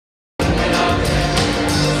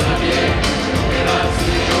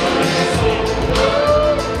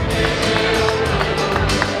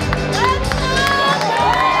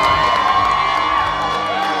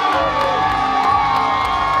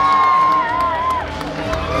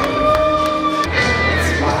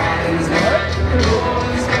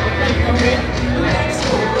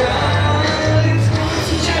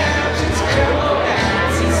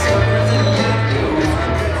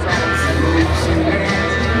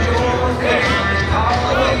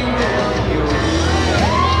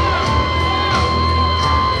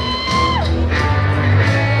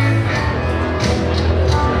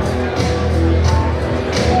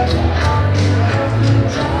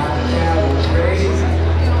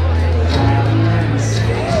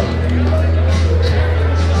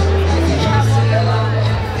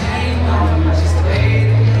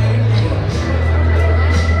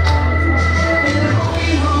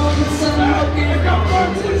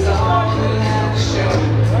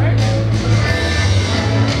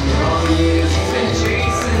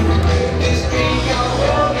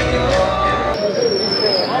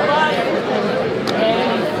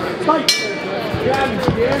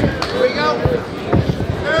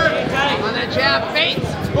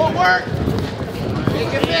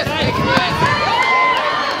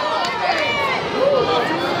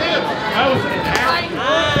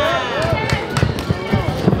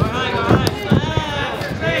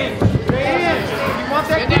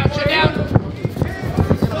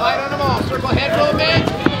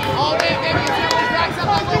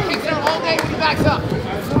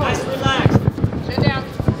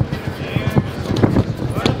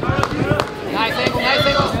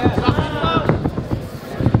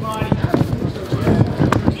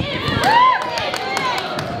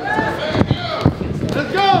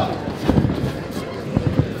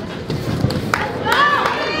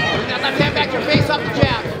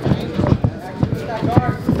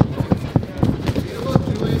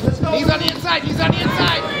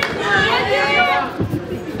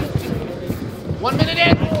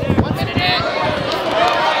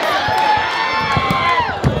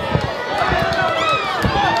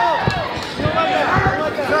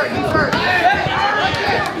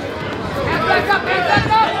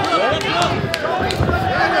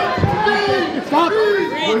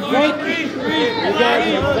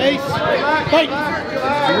face. Fight.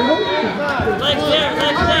 Legs there,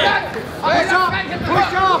 legs there.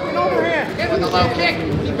 Push off and overhand. Hit with a low kick.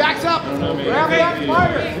 He backs up. Grab that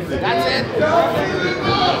fire. That's it.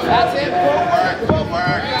 That's it. Footwork,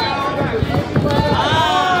 footwork.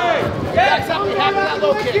 Backs up. He has that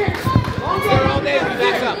low kick. He's there all day. He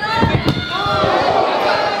backs up. Hands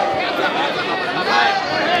up, hands up,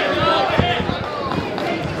 up.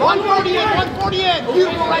 140 in, 140 in.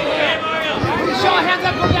 Beautiful right hand. Show hands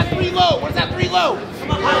up. Go to that 3 low. What is that 3 low?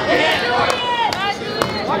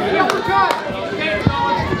 Watch the uppercut.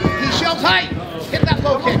 He's shell tight. Hit that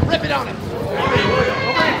low kick. Rip it on him.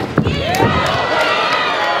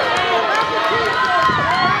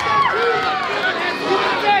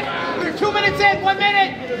 2 minutes in. 1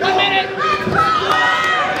 minute. 1 minute.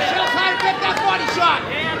 Shell tight. Rip that body shot.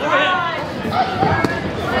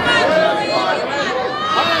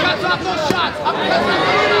 Uppercuts off those shots. Uppercuts off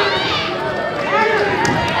those shots.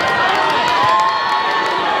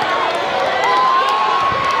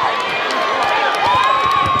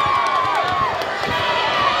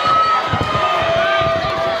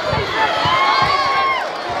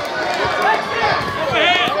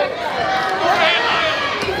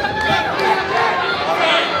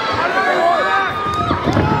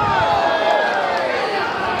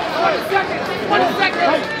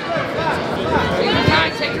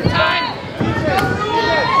 Take your time.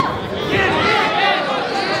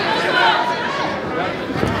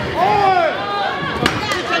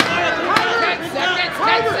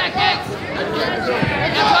 10 seconds.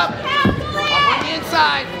 Hands up. Up on the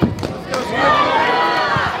inside.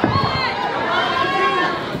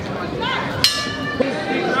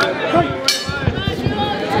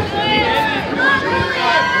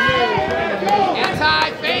 Anti,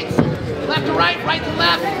 feints. Left to right, right to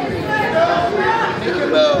left. Make your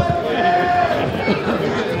move.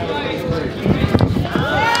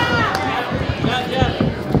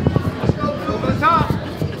 Over the top.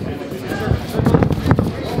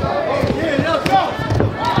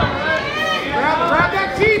 Grab that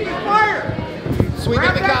team and fire. Sweep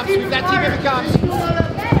if it comes. Sweep that team if it comes.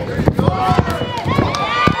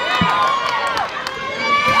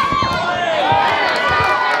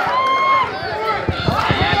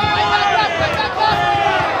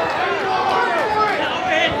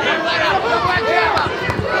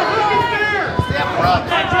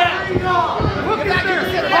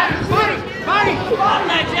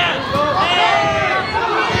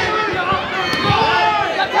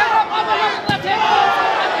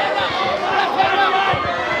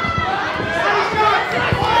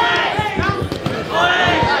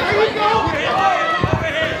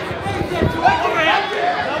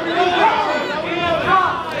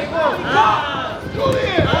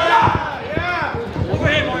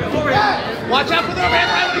 Watch out for the overhead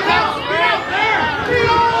right when he comes.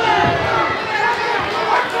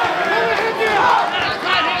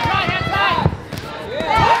 Hands high.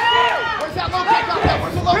 Where's that low kick off that?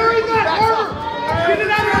 Where's the low kick? Get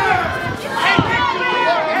it out of there.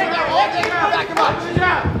 Back him up.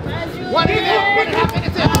 1 minute, 1.5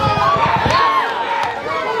 minutes in.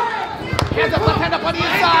 Hands up, left hand up on the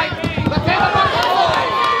inside. Left hand up on the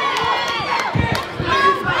inside.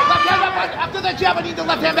 After that jab, I need the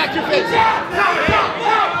left hand back to your face. After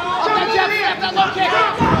that jab, snap that low kick.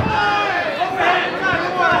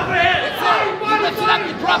 You lift it up,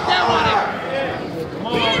 you drop down on it.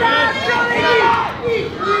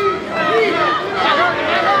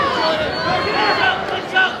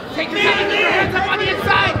 Take your time, get your hands up on the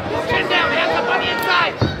inside. Chin down, hands up on the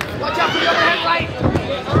inside. Watch out for the overhead right.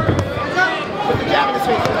 Put the jab in his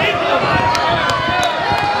face.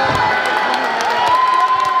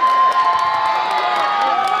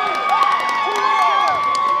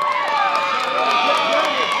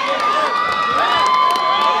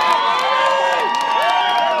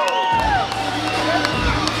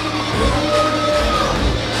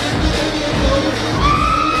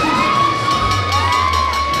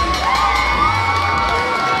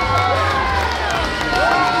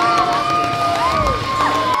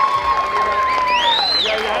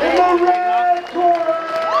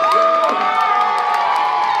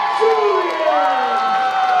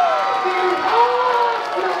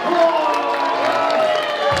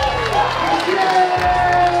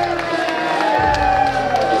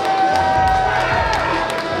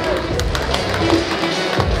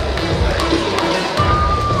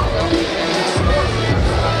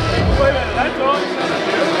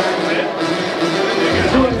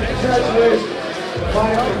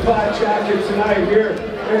 Five champions tonight here in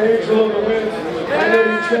Angel of the Winds. I know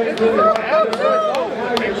you trained really hard.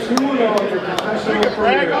 Now you're 2-0 in your professional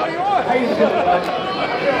career. How you feeling, bud?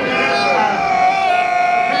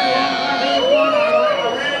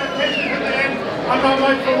 I'm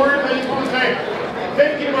not much for words. I just want to say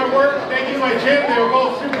thank you to my work, thank you to my gym. They were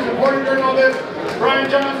both super supportive during all this. Brian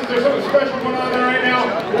Johnson, there's something special going on there right now.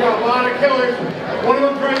 We got a lot of killers. One of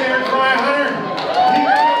them's right there, Brian Hunter.